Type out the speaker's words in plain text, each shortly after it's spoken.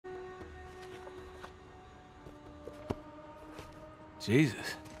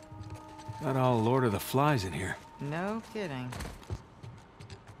Jesus. Got all Lord of the Flies in here. No kidding.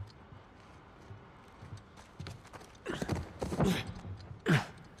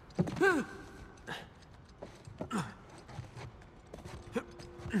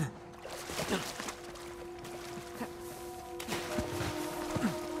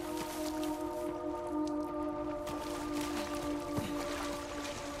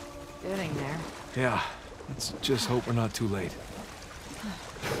 Getting there. Yeah, let's just hope we're not too late.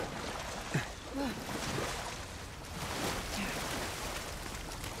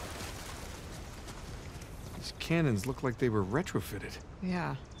 These cannons look like they were retrofitted.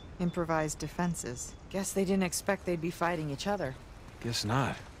 Yeah. Improvised defenses. Guess they didn't expect they'd be fighting each other. Guess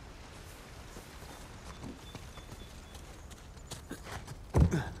not.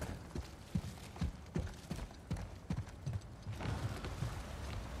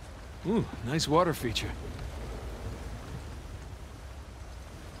 Ooh, nice water feature.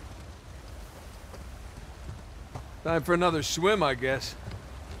 Time for another swim, I guess.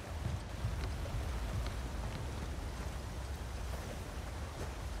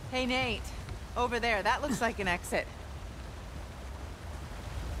 Hey, Nate. Over there, that looks like an exit.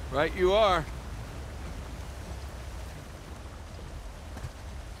 Right you are.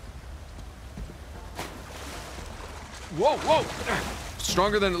 Whoa, whoa!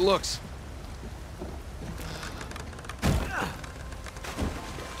 Stronger than it looks.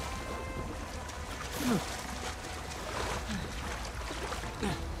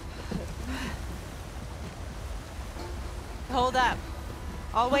 Hold up.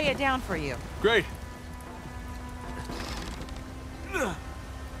 I'll weigh it down for you. Great.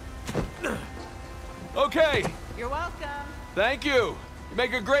 Okay. You're welcome. Thank you. You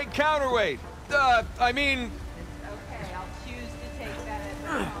make a great counterweight. I mean... It's okay. I'll choose to take that as a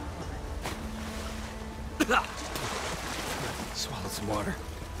compliment. Swallow some water.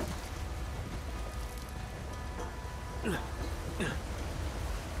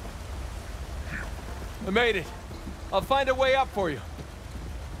 I made it. I'll find a way up for you.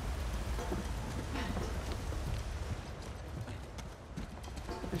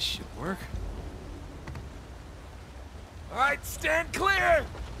 This should work. All right, stand clear!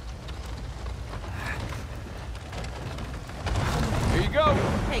 Here you go.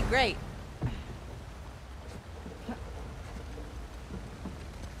 Hey, great.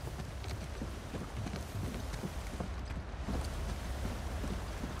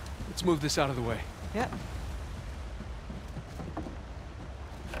 Let's move this out of the way. Yep.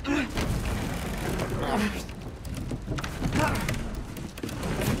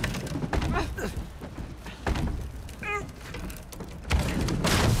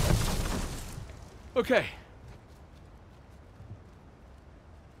 Okay.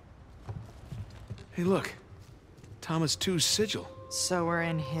 Hey, look. Thomas II's sigil. So we're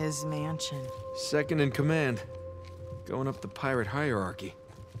in his mansion. Second in command. Going up the pirate hierarchy.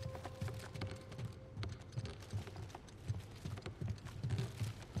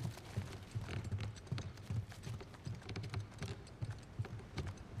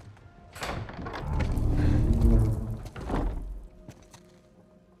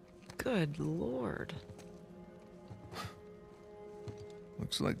 Good Lord.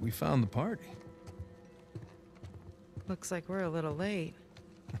 Looks like we found the party. Looks like we're a little late.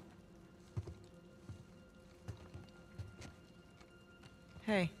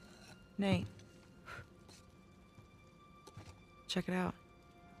 Hey, Nate. Check it out.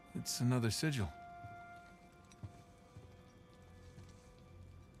 It's another sigil.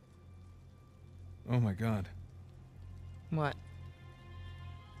 Oh my God. What?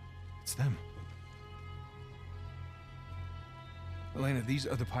 It's them. Elena, these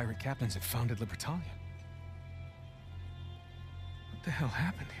other pirate captains have founded Libertalia. What the hell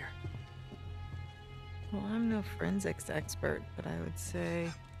happened here? Well, I'm no forensics expert, but I would say...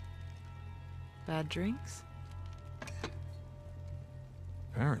 bad drinks?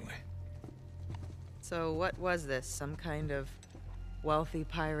 Apparently. So what was this? Some kind of wealthy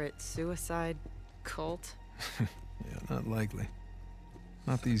pirate suicide cult? Yeah, not likely.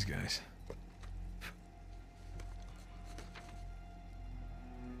 Not these guys.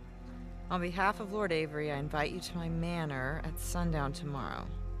 On behalf of Lord Avery, I invite you to my manor at sundown tomorrow.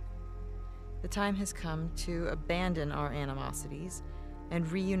 The time has come to abandon our animosities and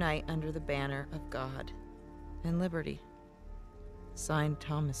reunite under the banner of God and liberty. Signed,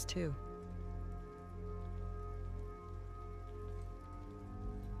 Thomas II.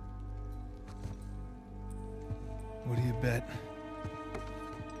 What do you bet?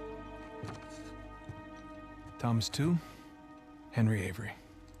 Thomas II, Henry Avery.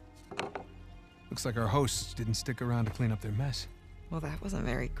 Looks like our hosts didn't stick around to clean up their mess. Well, that wasn't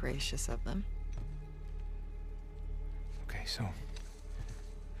very gracious of them. Okay, so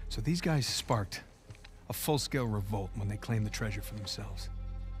these guys sparked a full-scale revolt when they claimed the treasure for themselves.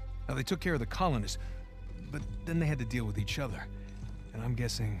 Now, they took care of the colonists, but then they had to deal with each other. And I'm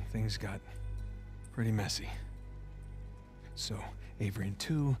guessing things got pretty messy. So, Avery and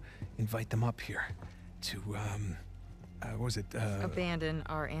two invite them up here to, what was it? Abandon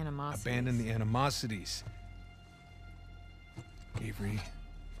our animosities. Abandon the animosities. Avery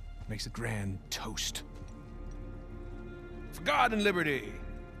makes a grand toast. For God and liberty!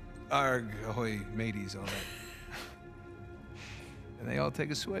 Arg, ahoy, mateys, all that. And they all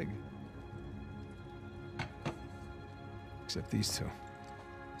take a swig. Except these two.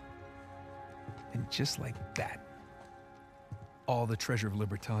 And just like that, all the treasure of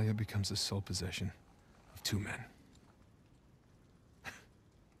Libertalia becomes the sole possession of two men.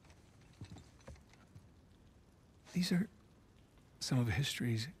 These are some of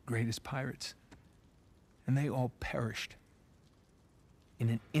history's greatest pirates. And they all perished in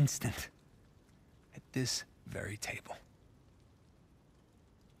an instant at this very table.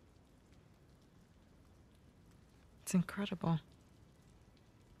 It's incredible.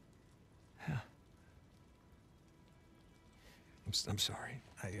 Yeah. I'm sorry.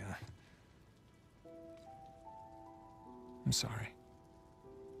 I'm sorry.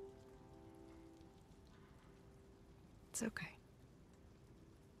 It's okay.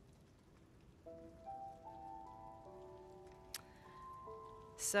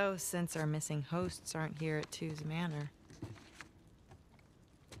 So, since our missing hosts aren't here at Two's Manor,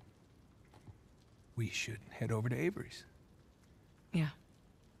 We should head over to Avery's. yeah.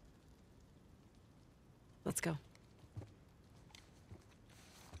 Let's go.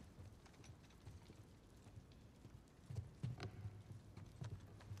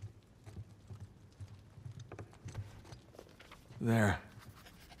 There.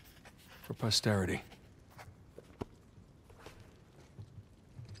 For posterity.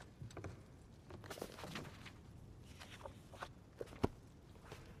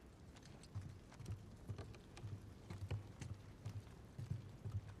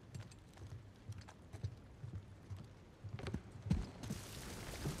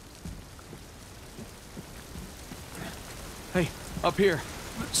 Hey, up here.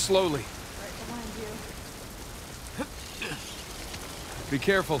 Slowly. Right behind you. Be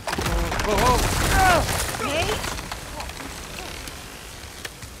careful. Whoa, whoa. Nate?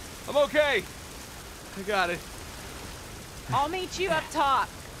 I'm okay. I got it. I'll meet you up top.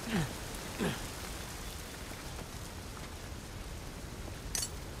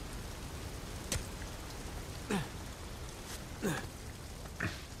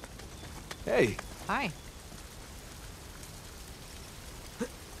 Hey. Hi.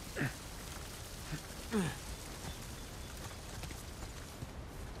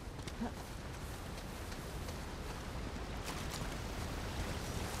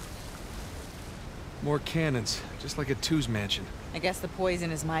 More cannons, just like at Two's mansion. I guess the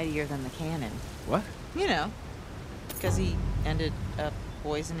poison is mightier than the cannon. What? You know, because he ended up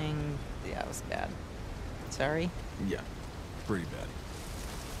poisoning. Yeah, it was bad. Sorry. Yeah, pretty bad.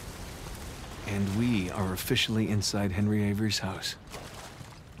 And we are officially inside Henry Avery's house.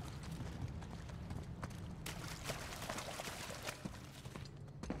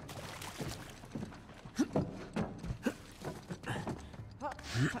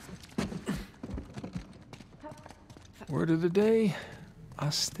 Word of the day,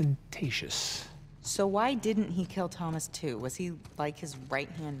 ostentatious. So why didn't he kill Thomas too? Was he like his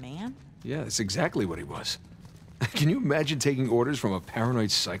right-hand man? Yeah, that's exactly what he was. Can you imagine taking orders from a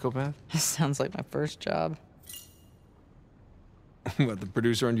paranoid psychopath? This sounds like my first job. What, the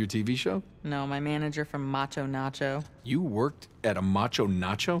producer on your TV show? No, my manager from Macho Nacho. You worked at a Macho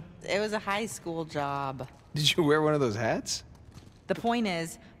Nacho? It was a high school job. Did you wear one of those hats? The point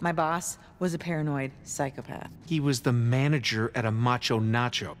is, my boss was a paranoid psychopath. He was the manager at a Macho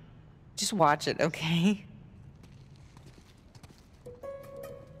Nacho. Just watch it, okay?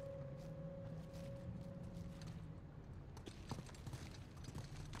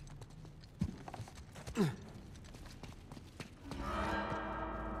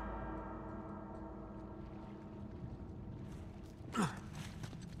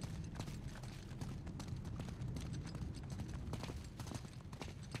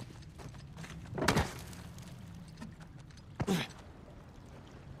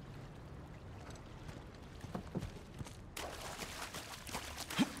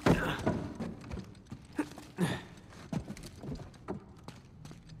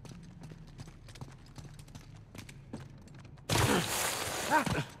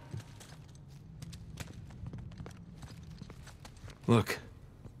 Look,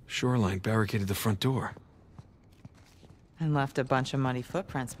 shoreline barricaded the front door. And left a bunch of muddy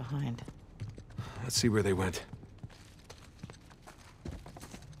footprints behind. Let's see where they went.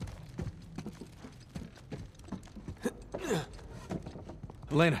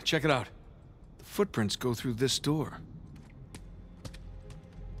 Elena, check it out. The footprints go through this door.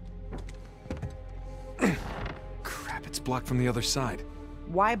 Crap, it's blocked from the other side.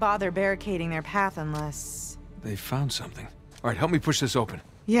 Why bother barricading their path unless... They found something. All right, help me push this open.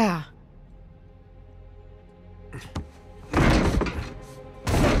 Yeah.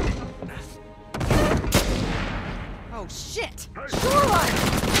 Oh, shit!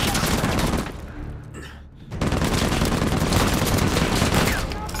 Shoreline!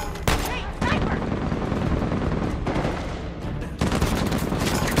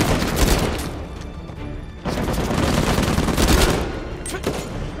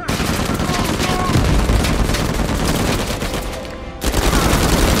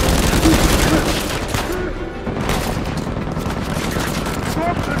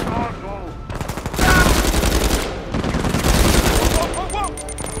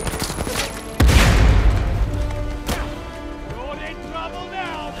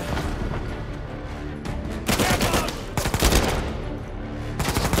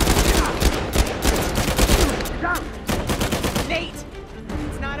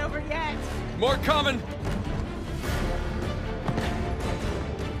 More coming!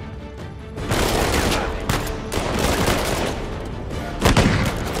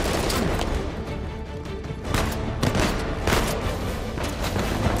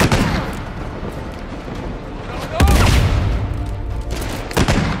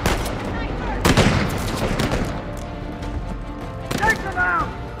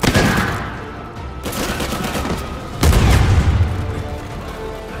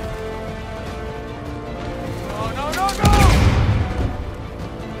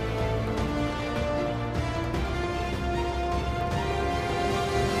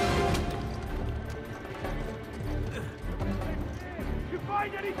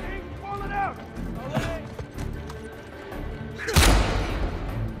 Find anything, pull it out!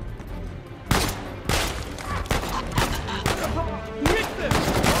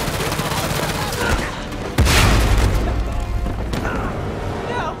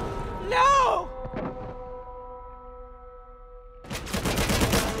 No! No!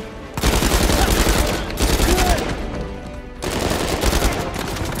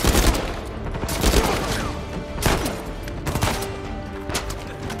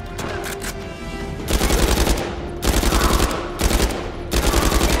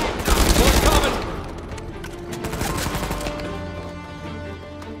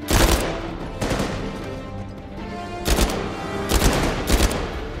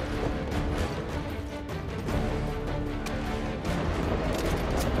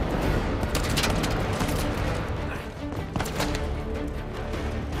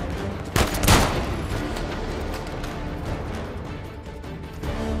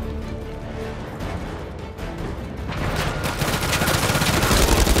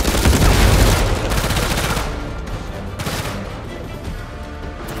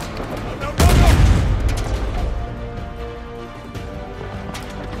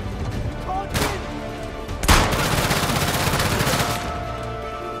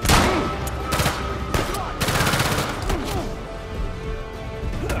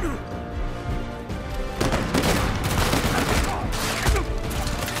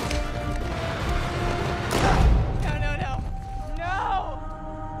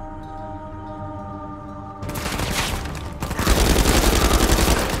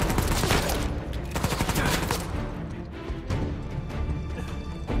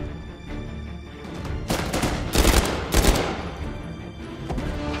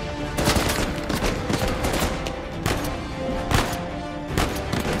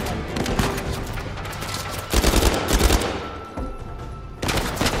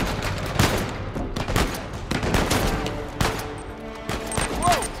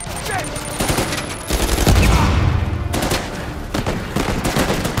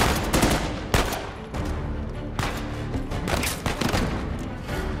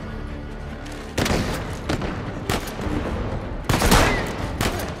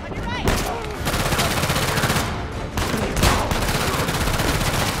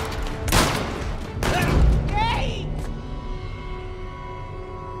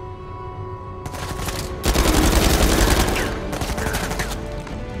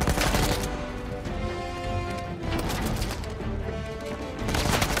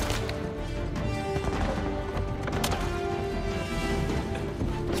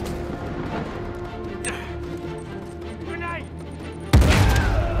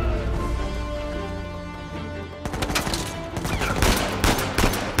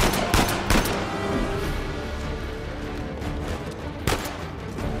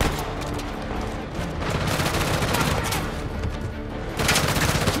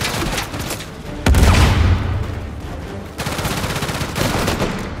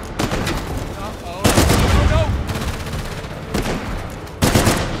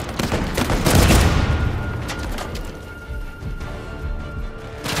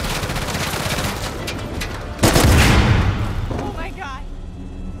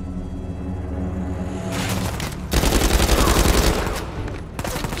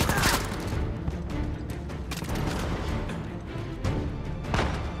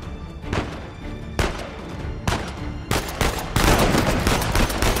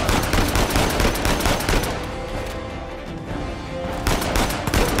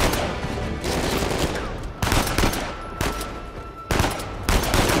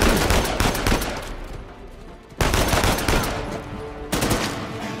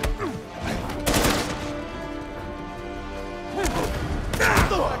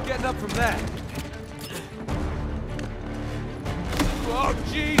 Not getting up from that. Oh,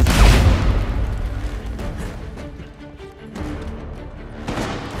 jeez!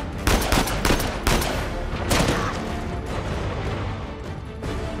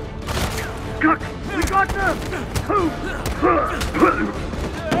 We got them!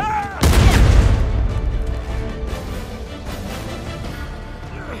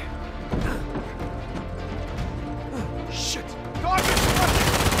 Shit! Dodge it!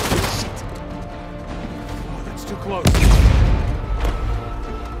 Shit! Oh, that's too close.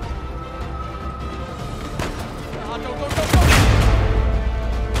 Ah, go, go, go, go!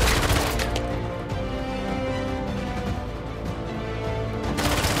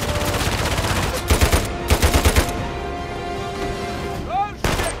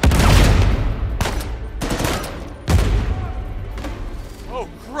 Oh,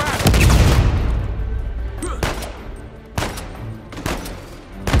 crap!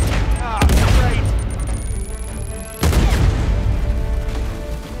 Ah, great!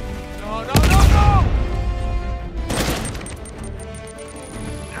 No, no, no, no!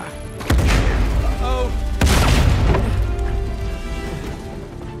 Uh-oh.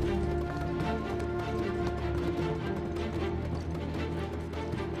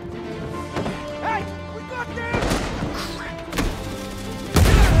 Hey! We got them!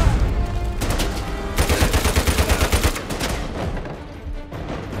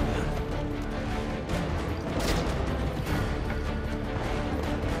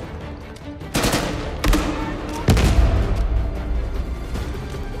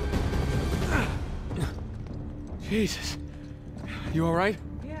 Jesus. You all right?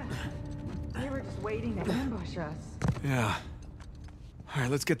 Yeah. They were just waiting to ambush us. Yeah. All right,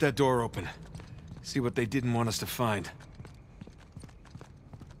 let's get that door open. See what they didn't want us to find.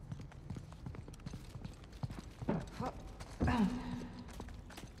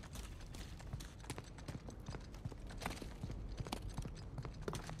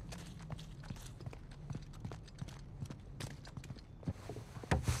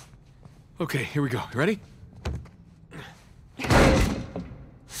 Okay, here we go. You ready?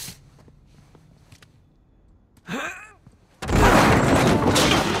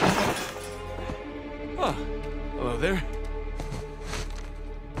 Oh, hello there.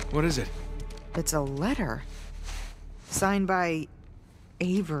 What is it? It's a letter. Signed by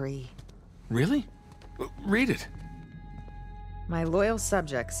Avery. Really? Read it. My loyal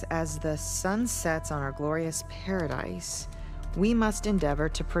subjects, as the sun sets on our glorious paradise, we must endeavor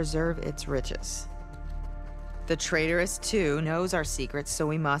to preserve its riches. The traitorous, too, knows our secrets, so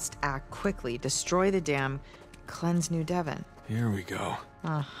we must act quickly, destroy the dam, cleanse New Devon. Here we go.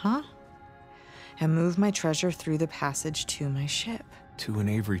 Uh-huh. And move my treasure through the passage to my ship. Two and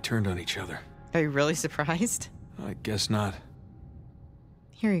Avery turned on each other. Are you really surprised? I guess not.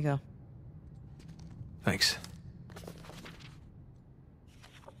 Here you go. Thanks.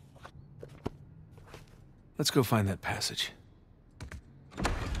 Let's go find that passage.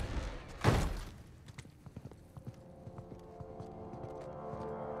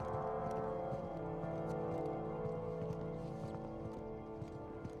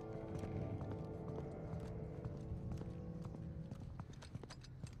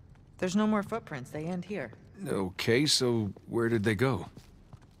 There's no more footprints. They end here. Okay, so where did they go?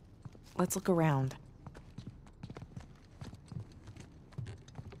 Let's look around.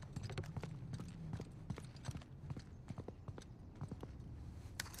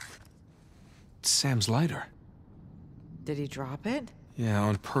 It's Sam's lighter. Did he drop it? Yeah,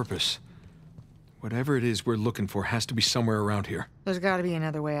 on purpose. Whatever it is we're looking for has to be somewhere around here. There's gotta be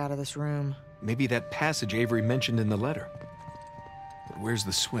another way out of this room. Maybe that passage Avery mentioned in the letter. But where's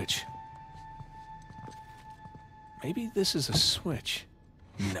the switch? Maybe this is a switch.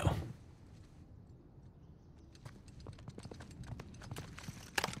 No.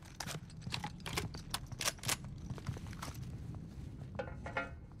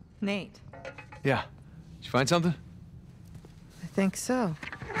 Nate. Yeah. Did you find something? I think so.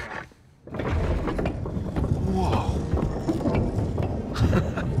 Whoa.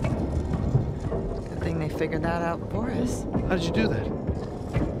 Good thing they figured that out for us. How did you do that?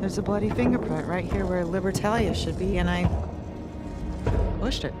 There's a bloody fingerprint right here where Libertalia should be, and I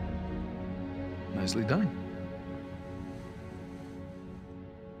pushed it. Nicely done.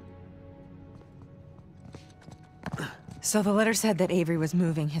 So the letter said that Avery was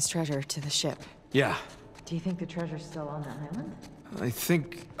moving his treasure to the ship. Yeah. Do you think the treasure's still on that island? I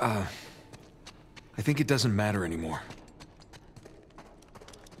think it doesn't matter anymore.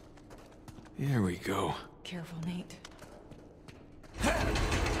 Here we go. Careful, Nate.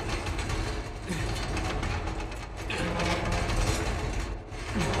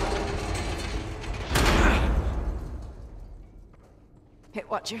 Hey,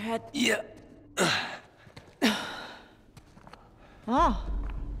 watch your head. Yeah. Oh.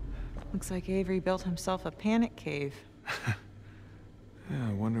 Looks like Avery built himself a panic cave. Yeah,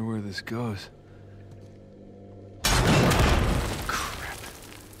 I wonder where this goes. Crap.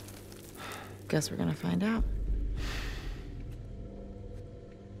 Guess we're gonna find out.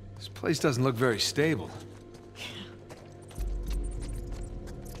 This place doesn't look very stable.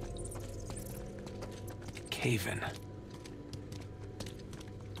 Cave in.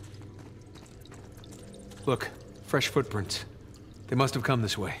 Look, fresh footprints. They must have come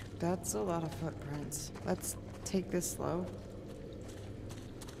this way. That's a lot of footprints. Let's take this slow.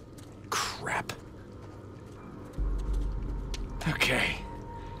 Crap. Okay.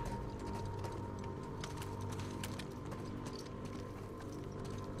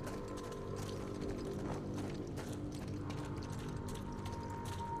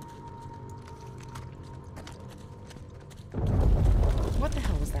 What the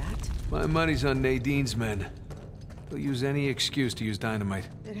hell was that? My money's on Nadine's men. They'll use any excuse to use dynamite.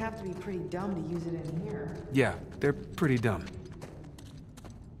 They'd have to be pretty dumb to use it in here. Yeah, they're pretty dumb.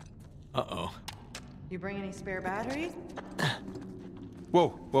 Uh-oh. You bring any spare batteries? Whoa,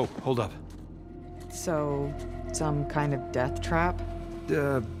 whoa, hold up. So, some kind of death trap?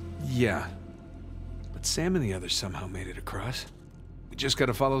 Yeah. But Sam and the others somehow made it across. We just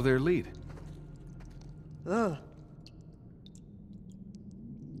gotta follow their lead. Ugh.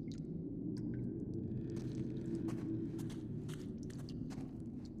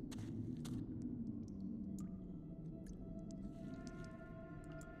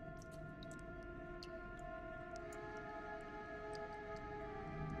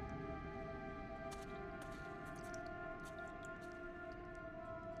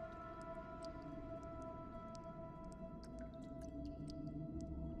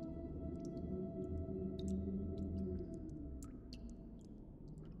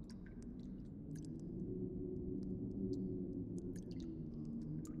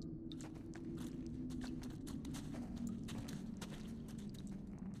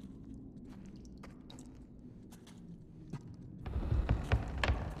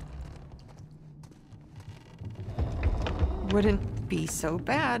 Wouldn't be so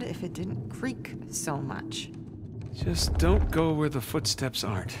bad if it didn't creak so much. Just don't go where the footsteps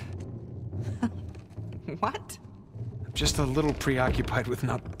aren't. What? I'm just a little preoccupied with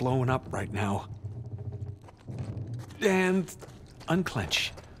not blowing up right now. And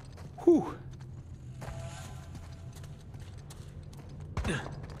unclench. Whew.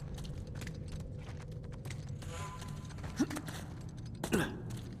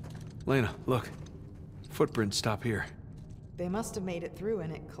 Lena, look. Footprints stop here. They must have made it through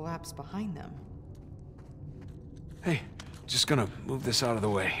and it collapsed behind them. Hey, just gonna move this out of the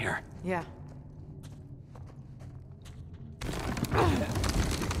way here. Yeah.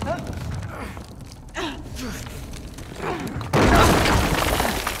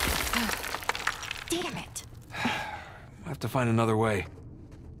 Damn it! I have to find another way.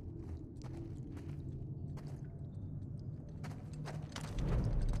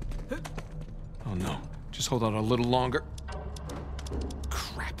 Oh no, just hold out a little longer.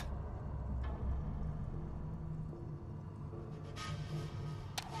 Crap.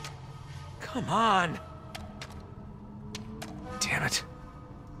 Come on! Damn it.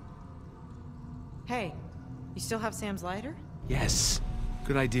 Hey, you still have Sam's lighter? Yes,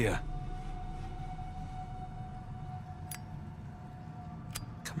 good idea.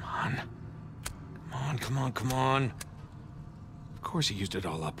 Come on. Come on, come on, come on. Of course he used it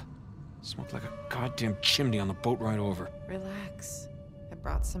all up. Smoked like a goddamn chimney on the boat ride over. Relax. I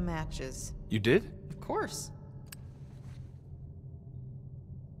brought some matches. You did? Of course.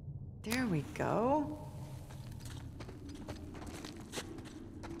 There we go.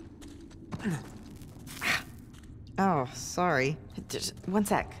 Oh, sorry. Just one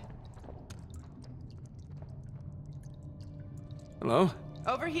sec. Hello?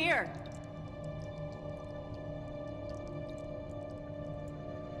 Over here.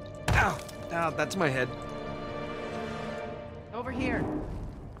 Ow! Ow, that's my head. Over here.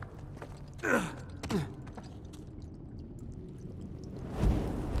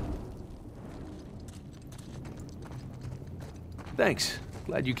 Thanks.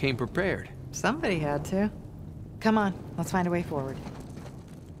 Glad you came prepared. Somebody had to. Come on, let's find a way forward.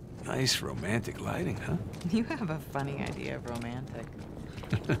 Nice romantic lighting, huh? You have a funny idea of romantic.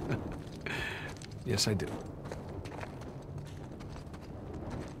 Yes, I do.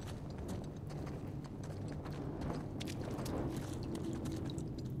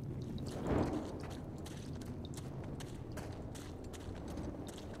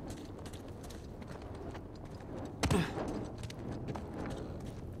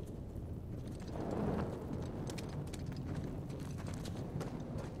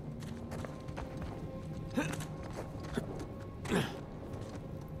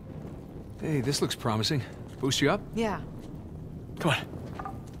 Hey, this looks promising. Boost you up? Yeah. Come on.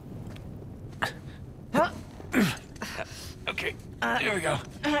 Okay, there we go.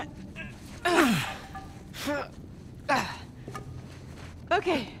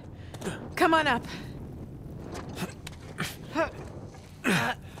 Okay. Come on up.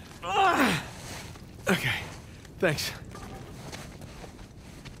 Okay, thanks.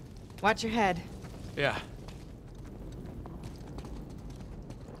 Watch your head. Yeah.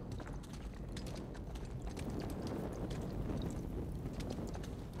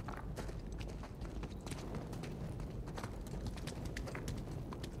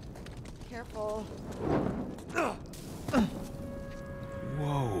 Careful.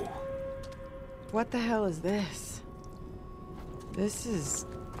 Whoa. What the hell is this? This is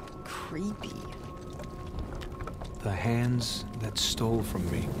creepy. The hands that stole from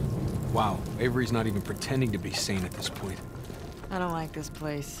me. Wow, Avery's not even pretending to be sane at this point. I don't like this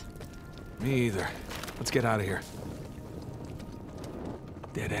place. Me either. Let's get out of here.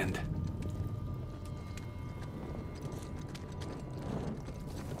 Dead end.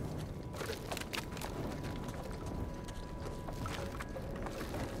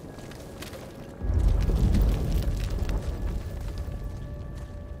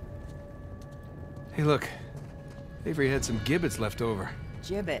 Hey, look. Avery had some gibbets left over.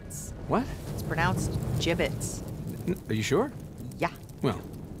 Gibbets. What? It's pronounced gibbets. Are you sure? Yeah. Well,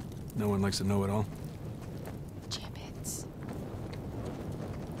 no one likes to know it all. Gibbets.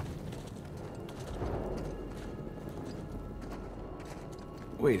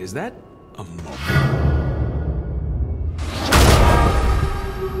 Wait, is that a mummy?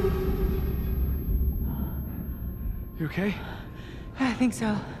 You okay? I think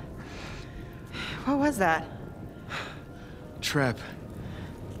so. What was that? Trap.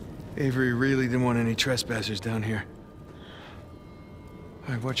 Avery really didn't want any trespassers down here.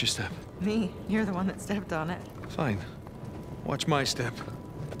 All right, watch your step. Me. You're the one that stepped on it. Fine. Watch my step.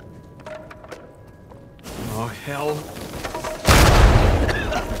 Oh, hell.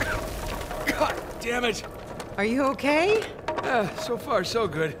 God damn it! Are you okay? So far, so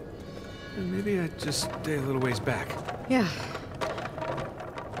good. Maybe I just stay a little ways back. Yeah.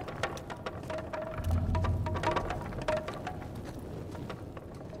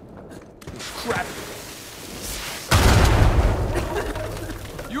 Crap!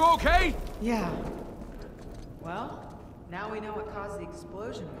 You okay? Yeah. Well, now we know what caused the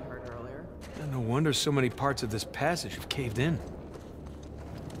explosion we heard earlier. No wonder so many parts of this passage have caved in.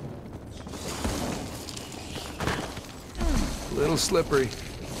 A little slippery.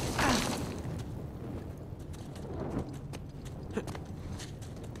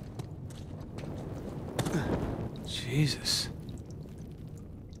 Jesus.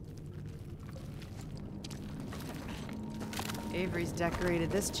 Avery's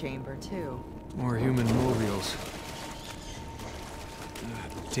decorated this chamber, too. More human mobiles.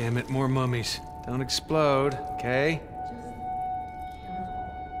 Damn it, more mummies. Don't explode, okay?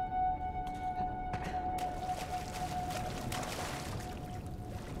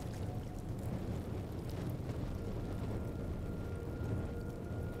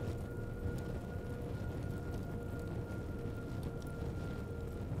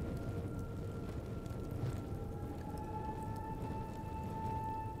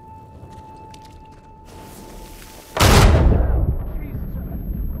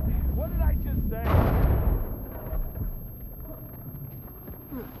 What did I just say?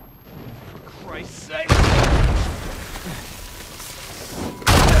 For Christ's sake!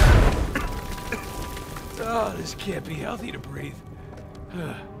 Oh, this can't be healthy to breathe.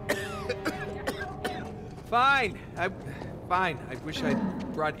 Fine. Fine. I wish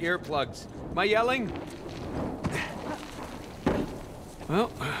I'd brought earplugs. Am I yelling?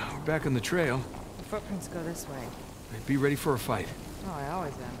 Well, we're back on the trail. The footprints go this way. Be ready for a fight. Oh, I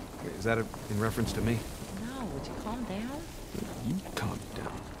always am. Wait, is that in reference to me? No, would you calm down? You calm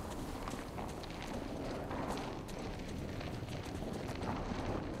down.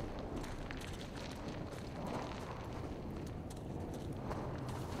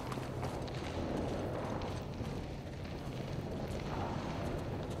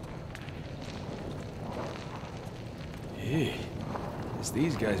 Hey, guess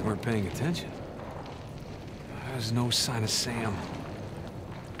these guys weren't paying attention. There's no sign of Sam.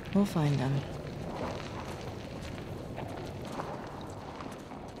 We'll find them.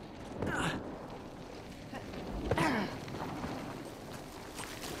 Oh,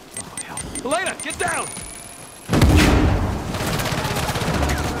 hell. Elena, get down!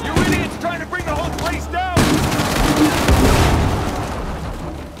 You idiots trying to bring the whole place down!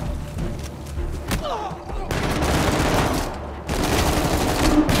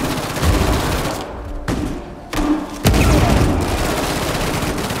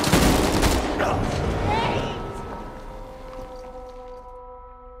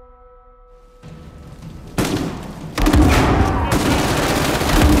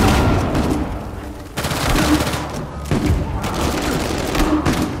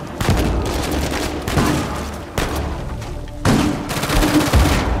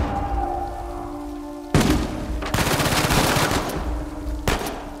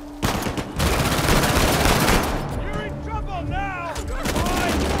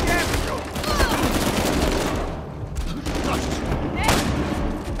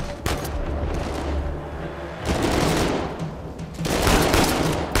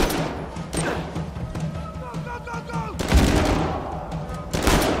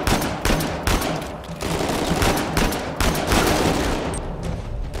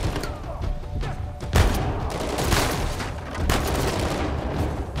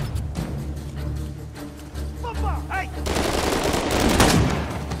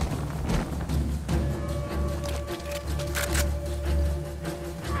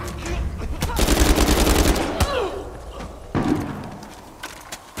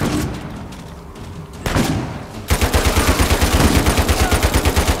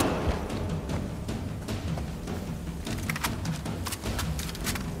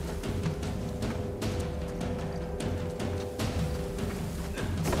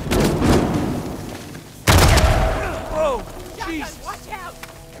 No! Jesus! Watch out!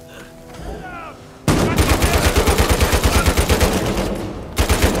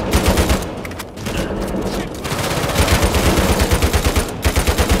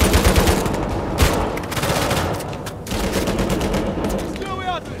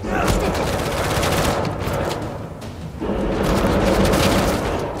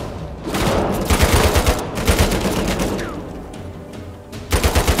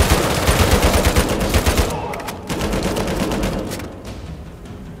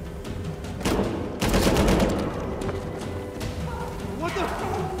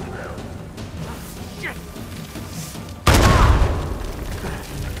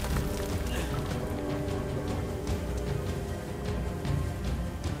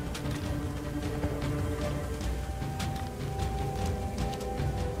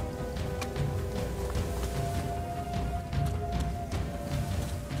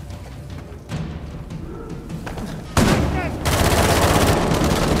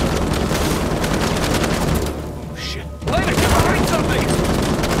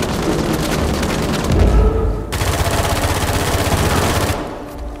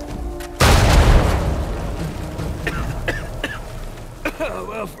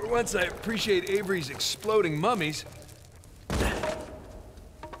 Well, for once I appreciate Avery's exploding mummies.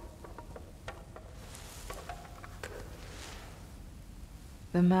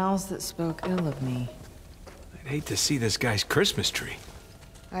 The mouths that spoke ill of me. I'd hate to see this guy's Christmas tree.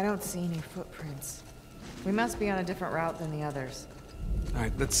 I don't see any footprints. We must be on a different route than the others. All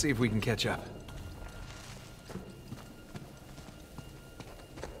right, let's see if we can catch up.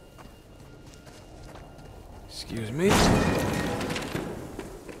 Excuse me.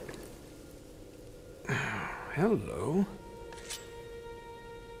 Hello.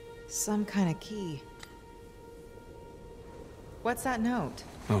 Some kind of key. What's that note?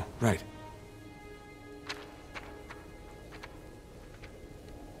 Oh, right.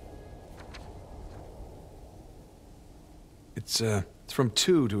 It's from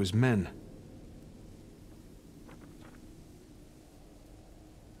two to his men.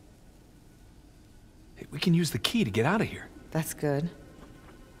 Hey, we can use the key to get out of here. That's good.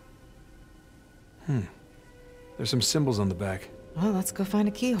 There's some symbols on the back. Well, let's go find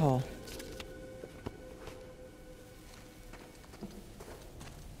a keyhole.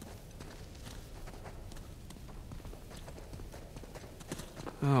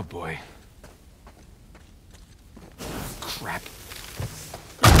 Oh, boy. Crap.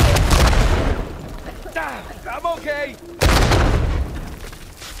 I'm okay!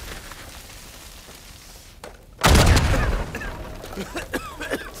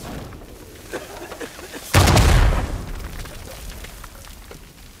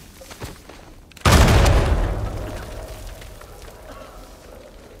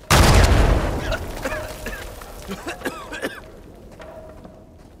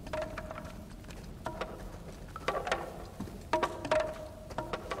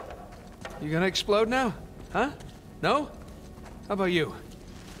 You gonna explode now? Huh? No? How about you?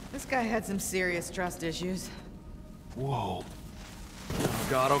 This guy had some serious trust issues. Whoa. Oh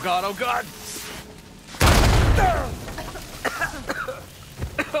god, oh god, oh god!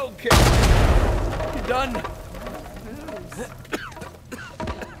 Okay. You done?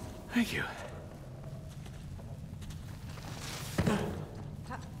 Thank you.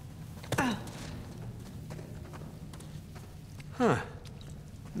 Huh.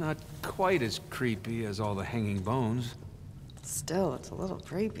 Not quite as creepy as all the hanging bones. Still, it's a little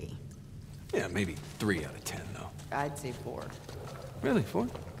creepy. Yeah, maybe 3 out of 10, though. I'd say 4. Really, 4?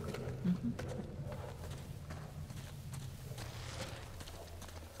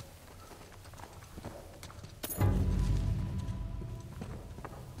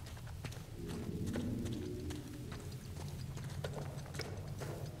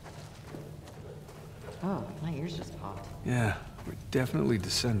 Oh, my ears just popped. Yeah, we're definitely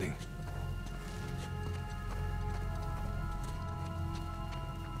descending.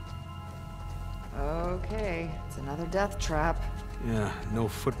 Okay, it's another death trap. Yeah, no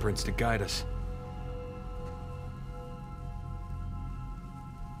footprints to guide us.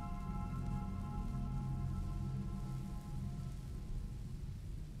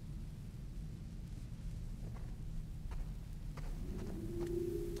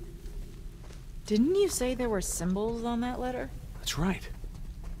 Didn't you say there were symbols on that letter? That's right.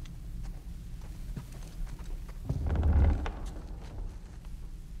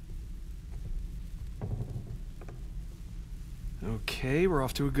 Okay, we're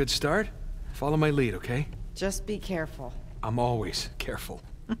off to a good start. Follow my lead, okay? Just be careful, I'm always careful.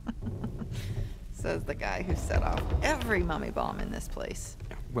 says the guy who set off every mummy bomb in this place.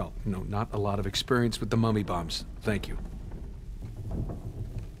 Well, no, not a lot of experience with the mummy bombs. Thank you.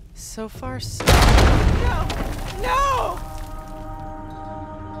 So far, so... No! No!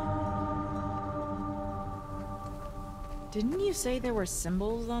 Didn't you say there were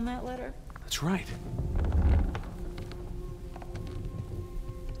symbols on that letter? That's right.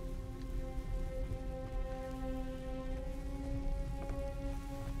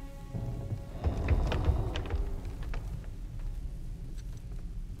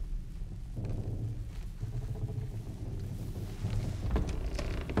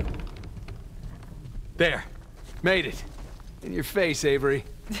 There. Made it. In your face, Avery.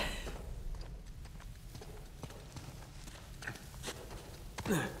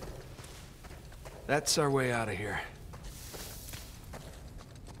 That's our way out of here.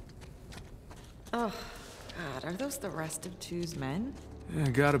 Oh, God, are those the rest of Two's men? Yeah,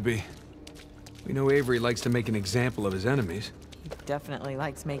 gotta be. We know Avery likes to make an example of his enemies. He definitely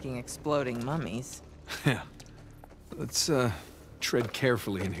likes making exploding mummies. Yeah. Let's, tread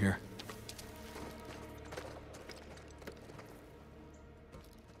carefully in here.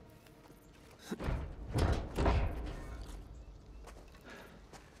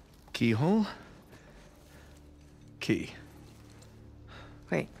 Keyhole? Key.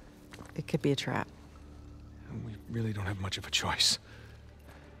 Wait, it could be a trap. We really don't have much of a choice.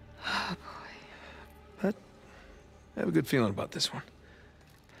 Oh, boy. But I have a good feeling about this one.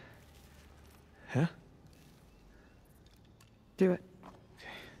 Huh? Do it.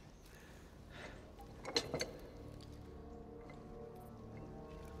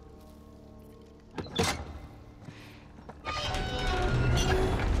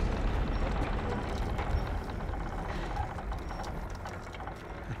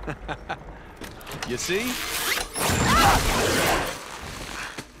 You see?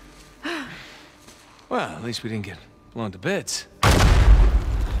 Well, at least we didn't get blown to bits.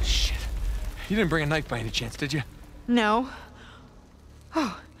 Shit. You didn't bring a knife by any chance, did you? No.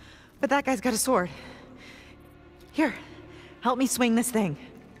 Oh, but that guy's got a sword. Here, help me swing this thing.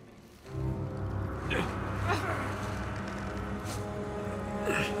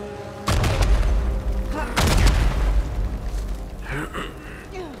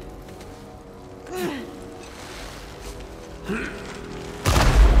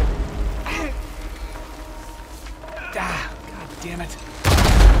 Ah, God damn it.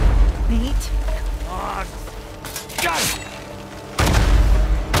 Nate? Oh, got it!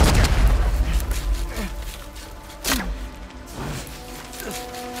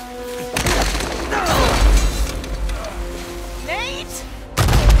 Nate!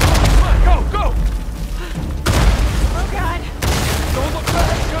 Come on, go, go! Oh, God. Don't look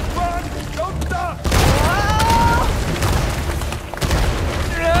back, just run! Don't stop!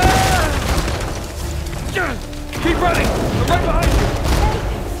 Keep running! I'm right behind you!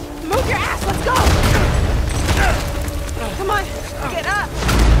 Move your ass, let's go! Come on, get up!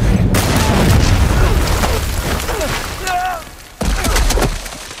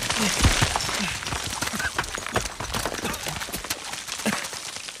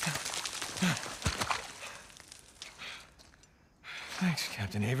 Thanks,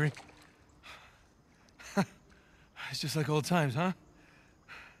 Captain Avery. It's just like old times, huh?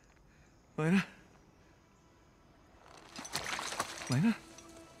 Lena? Lena?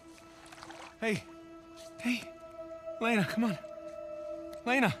 Hey. Hey. Lena, come on.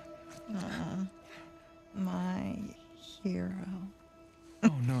 Lena. My hero.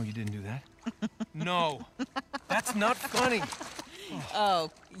 Oh, no, you didn't do that. No. That's not funny.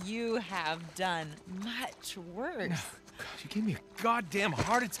 Oh, you have done much worse. God, you gave me a goddamn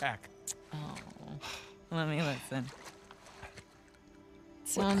heart attack. Oh, let me listen.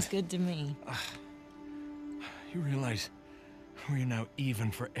 Sounds good to me. You realize we're now even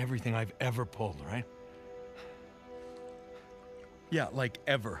for everything I've ever pulled, right? Yeah, like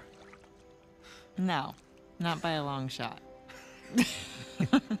ever. No, not by a long shot.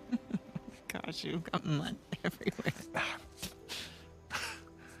 Gosh, you've got mud everywhere.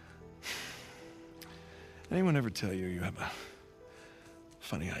 Anyone ever tell you you have a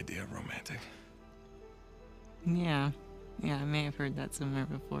funny idea of romantic? Yeah, I may have heard that somewhere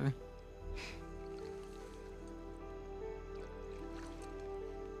before.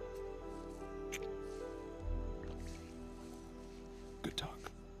 Good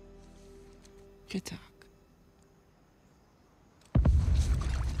talk. Good talk.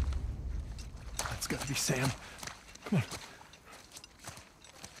 That's gotta be Sam. Come on.